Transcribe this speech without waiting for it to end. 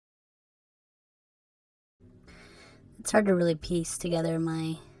It's hard to really piece together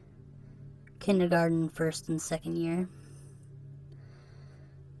my kindergarten first and second year.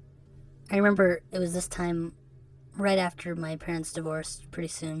 I remember it was this time right after my parents divorced pretty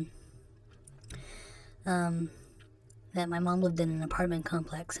soon, that my mom lived in an apartment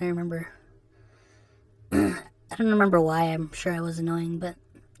complex. I remember, I don't remember why, I'm sure I was annoying, but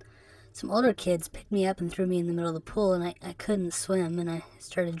some older kids picked me up and threw me in the middle of the pool, and I couldn't swim, and I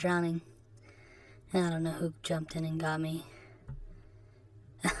started drowning. And I don't know who jumped in and got me.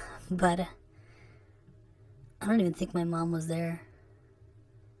 But I don't even think my mom was there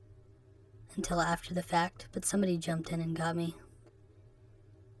until after the fact, but somebody jumped in and got me.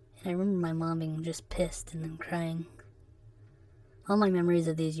 And I remember my mom being just pissed and then crying. All my memories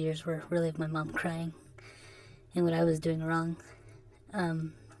of these years were really of my mom crying and what I was doing wrong.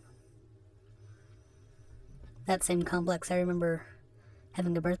 That same complex, I remember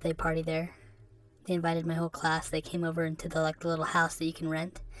having a birthday party there. They invited my whole class. They came over into the little house that you can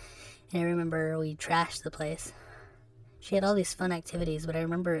rent. And I remember we trashed the place. She had all these fun activities, but I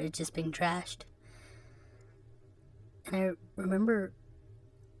remember it just being trashed. And I remember,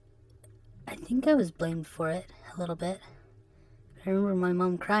 I think I was blamed for it a little bit. I remember my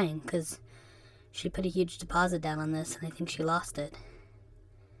mom crying because she put a huge deposit down on this, and I think she lost it.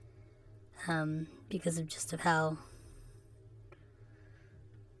 Because of just of how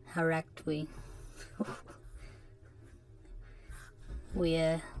wrecked we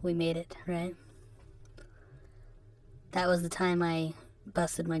made it, right? That was the time I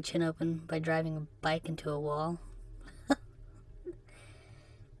busted my chin open by driving a bike into a wall.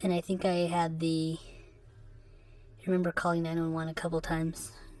 And I think I remember calling 911 a couple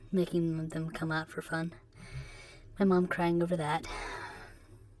times, making them come out for fun. My mom crying over that.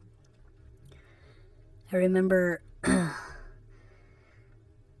 I remember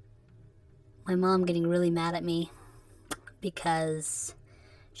my mom getting really mad at me because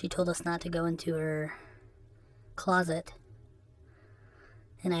she told us not to go into her closet.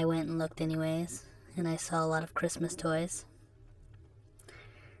 And I went and looked anyways, and I saw a lot of Christmas toys. I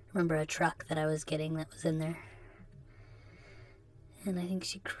remember a truck that I was getting that was in there. And I think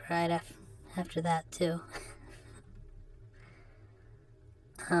she cried after that too.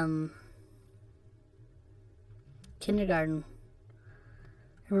 Kindergarten.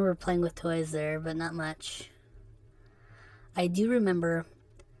 I remember playing with toys there, but not much. I do remember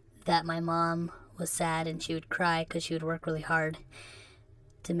that my mom was sad and she would cry because she would work really hard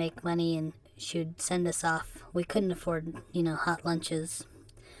to make money, and she would send us off. We couldn't afford, hot lunches.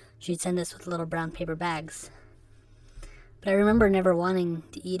 She'd send us with little brown paper bags. But I remember never wanting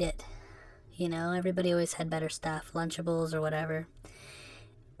to eat it. Everybody always had better stuff, Lunchables or whatever.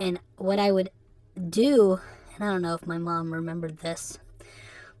 And what I would do, and I don't know if my mom remembered this,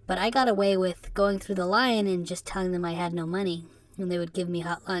 but I got away with going through the line and just telling them I had no money, and they would give me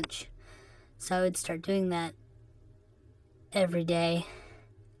hot lunch. So I would start doing that every day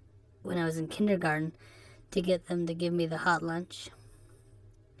when I was in kindergarten to get them to give me the hot lunch.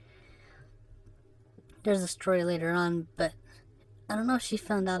 There's a story later on, but I don't know if she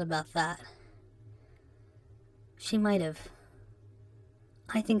found out about that. She might have.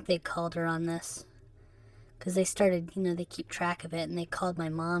 I think they called her on this. Because they started, they keep track of it, and they called my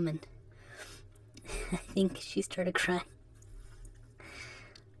mom, and I think she started crying.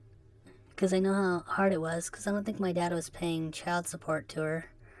 Because I know how hard it was, because I don't think my dad was paying child support to her,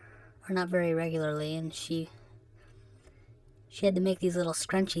 or not very regularly, and she had to make these little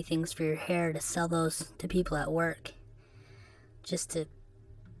scrunchy things for your hair to sell those to people at work, just to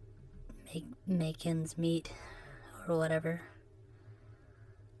make ends meet, or whatever.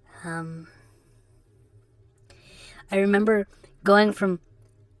 I remember going from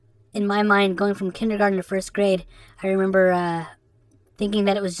kindergarten to first grade. I remember thinking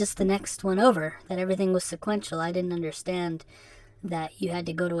that it was just the next one over, that everything was sequential. I didn't understand that you had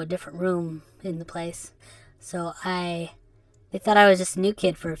to go to a different room in the place. So they thought I was just a new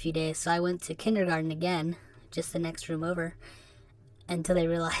kid for a few days, so I went to kindergarten again, just the next room over, until they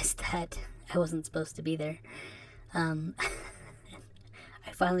realized that I wasn't supposed to be there. I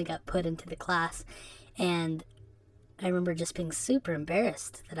finally got put into the class, and I remember just being super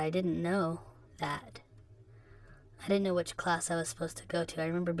embarrassed that I didn't know that. I didn't know which class I was supposed to go to. I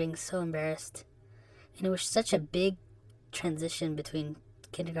remember being so embarrassed. And it was such a big transition between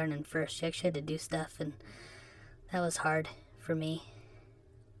kindergarten and first. You actually had to do stuff, and that was hard for me.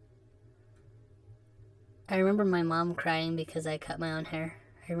 I remember my mom crying because I cut my own hair.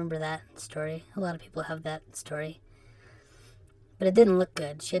 I remember that story. A lot of people have that story. But it didn't look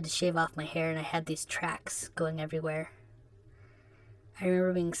good. She had to shave off my hair, and I had these tracks going everywhere. I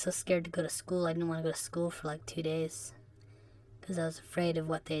remember being so scared to go to school. I didn't want to go to school for like 2 days because I was afraid of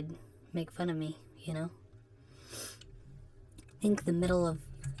what they'd make fun of me, you know? I think the middle of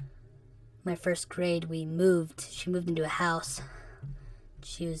my first grade, she moved into a house.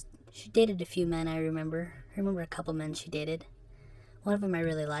 She dated a few men, I remember. I remember a couple men she dated. One of them I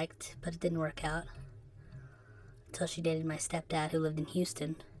really liked, but it didn't work out until she dated my stepdad who lived in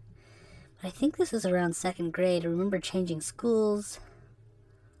Houston. But I think this was around 2nd grade. I remember changing schools.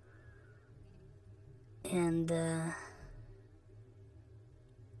 And, I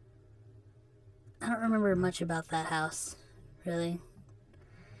don't remember much about that house, really.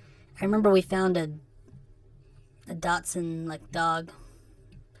 I remember we found a Dachshund, like, dog.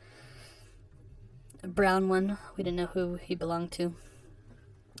 A brown one. We didn't know who he belonged to.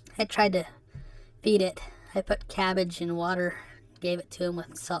 I tried to feed it. I put cabbage in water, gave it to him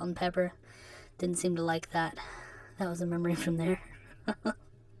with salt and pepper. Didn't seem to like that. That was a memory from there.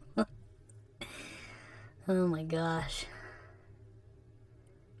 Oh my gosh.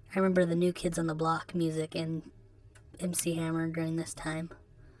 I remember the New Kids on the Block music and MC Hammer during this time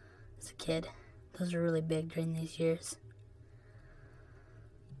as a kid. Those were really big during these years.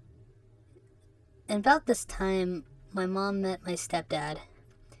 And about this time, my mom met my stepdad,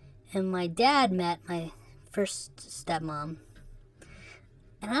 and my dad met my first stepmom.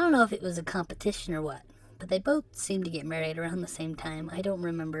 And I don't know if it was a competition or what, but they both seemed to get married around the same time. I don't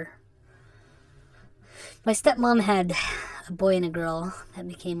remember. My stepmom had a boy and a girl that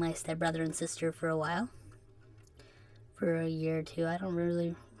became my stepbrother and sister for a while. For a year or two. I don't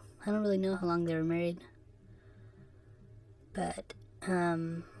really know how long they were married. But,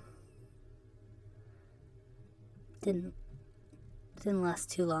 didn't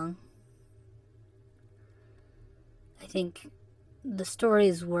last too long. I think the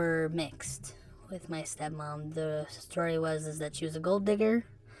stories were mixed with my stepmom. The story was that she was a gold digger.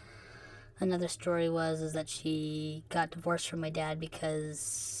 Another story was that she got divorced from my dad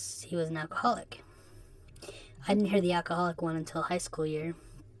because he was an alcoholic. I didn't hear the alcoholic one until high school year.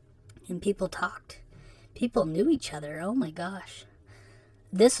 And people talked. People knew each other. Oh my gosh.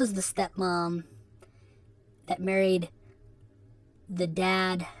 This was the stepmom that married the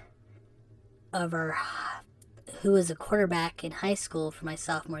dad of who was a quarterback in high school for my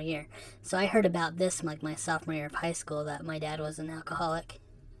sophomore year. So I heard about this like my sophomore year of high school, that my dad was an alcoholic.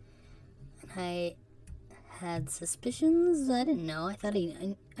 I had suspicions. I didn't know. I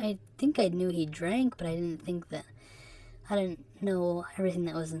think I knew he drank, but I didn't know everything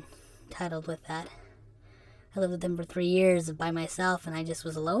that was entitled with that. I lived with him for 3 years by myself, and I just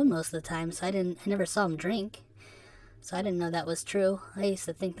was alone most of the time, so I never saw him drink. So I didn't know that was true. I used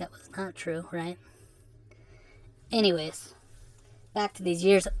to think that was not true, right? Anyways, back to these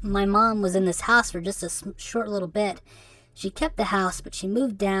years. My mom was in this house for just a short little bit. She kept the house, but she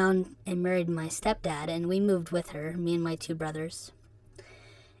moved down and married my stepdad, and we moved with her, me and my 2 brothers.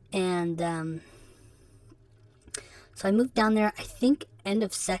 And so I moved down there, I think, end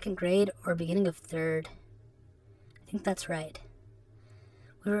of 2nd grade or beginning of 3rd. I think that's right.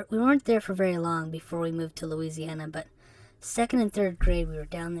 We weren't there for very long before we moved to Louisiana, but 2nd and 3rd grade we were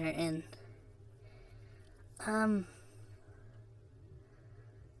down there, and I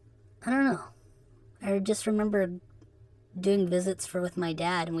don't know. I just remember doing visits with my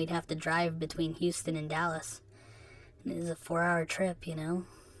dad, and we'd have to drive between Houston and Dallas. And it was a 4-hour trip, you know,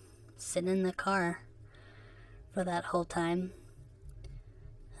 sitting in the car for that whole time.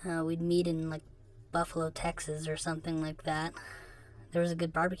 We'd meet in like Buffalo, Texas or something like that. There was a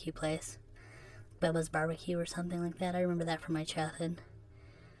good barbecue place, Bubba's Barbecue or something like that. I remember that from my childhood.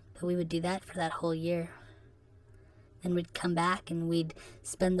 But we would do that for that whole year. Then we'd come back and we'd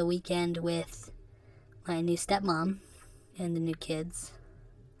spend the weekend with my new stepmom and the new kids.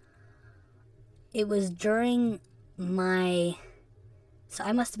 It was during so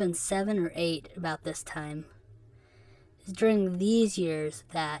I must have been 7 or 8 about this time. It was during these years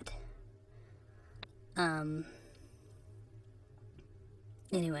that,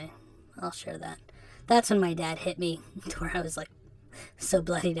 anyway, I'll share that. That's when my dad hit me to where I was like so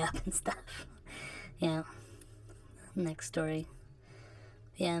bloodied up and stuff. Yeah. Next story.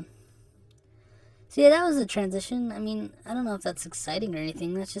 Yeah. So yeah, that was a transition. I mean, I don't know if that's exciting or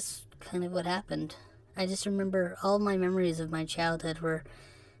anything. That's just kind of what happened. I just remember all my memories of my childhood were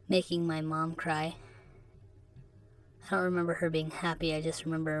making my mom cry. I don't remember her being happy. I just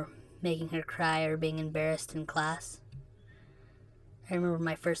remember making her cry or being embarrassed in class. I remember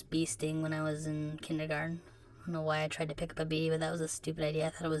my first bee sting when I was in kindergarten. I don't know why I tried to pick up a bee, but that was a stupid idea. I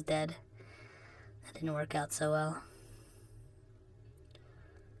thought it was dead. That didn't work out so well.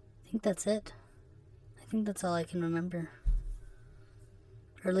 I think that's it. I think that's all I can remember.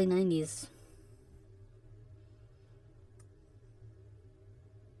 Early 90s.